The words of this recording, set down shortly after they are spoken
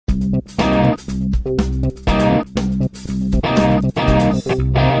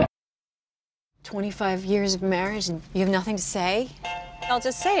"25 years of marriage and you have nothing to say?" I'll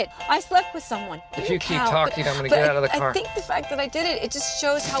just say it. I slept with someone. If you keep talking, I'm gonna get out of the car. I think the fact that I did it just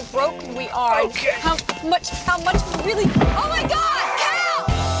shows how broken we are. Okay. And how much we really... Oh my God,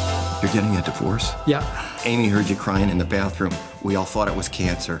 Carell! You're getting a divorce? Yeah. Amy heard you crying in the bathroom. We all thought it was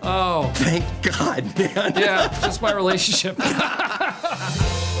cancer. Oh. Thank God, man. Yeah, just my relationship.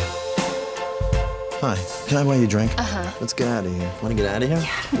 Hi, can I buy you a drink? Uh-huh. Let's get out of here. Want to get out of here?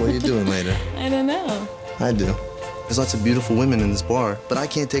 Yeah. What are you doing later? I don't know. I do. There's lots of beautiful women in this bar, but I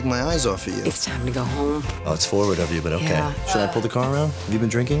can't take my eyes off of you. It's time to go home. Oh, it's forward of you, but okay. Yeah. Should I pull the car around? Have you been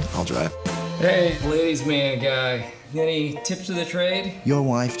drinking? I'll drive. Hey, ladies' man guy. Any tips of the trade? Your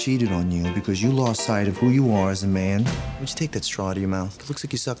wife cheated on you because you lost sight of who you are as a man. Would you take that straw out of your mouth? It looks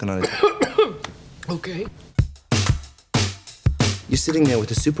like you're sucking on it. Okay. You're sitting there with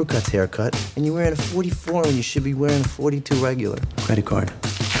a Supercuts haircut, and you're wearing a 44 when you should be wearing a 42 regular. Credit card.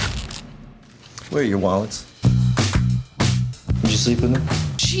 Where are your wallets? Would you sleep with me?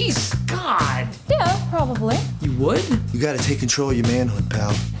 Jeez, God. Yeah, probably. You would? You gotta take control of your manhood,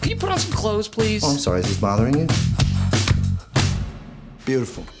 pal. Can you put on some clothes, please? Oh, I'm sorry, is this bothering you?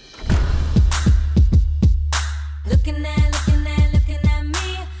 Beautiful. Looking at me.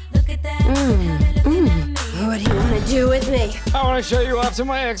 Look at that. Looking at me. What do you want to do with me? I want to show you off to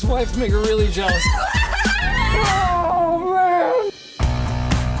my ex-wife, make her really jealous. Oh, man.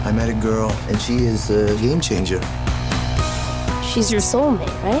 I met a girl, and she is a game changer. She's your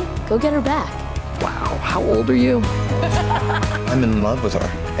soulmate, right? Go get her back. Wow, how old are you? I'm in love with her,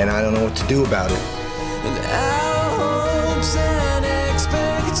 and I don't know what to do about it.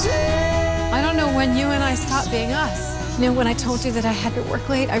 I don't know when you and I stopped being us. You know, when I told you that I had to work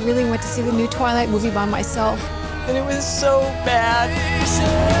late, I really went to see the new Twilight movie by myself. And it was so bad.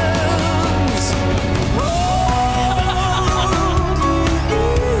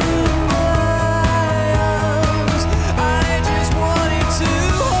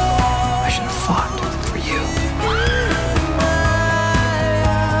 I should have fought for you.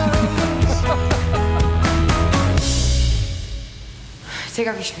 Take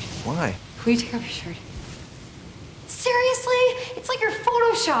off your shirt. Why? Will you take off your shirt? Seriously? It's like you're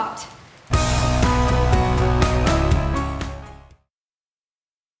photoshopped.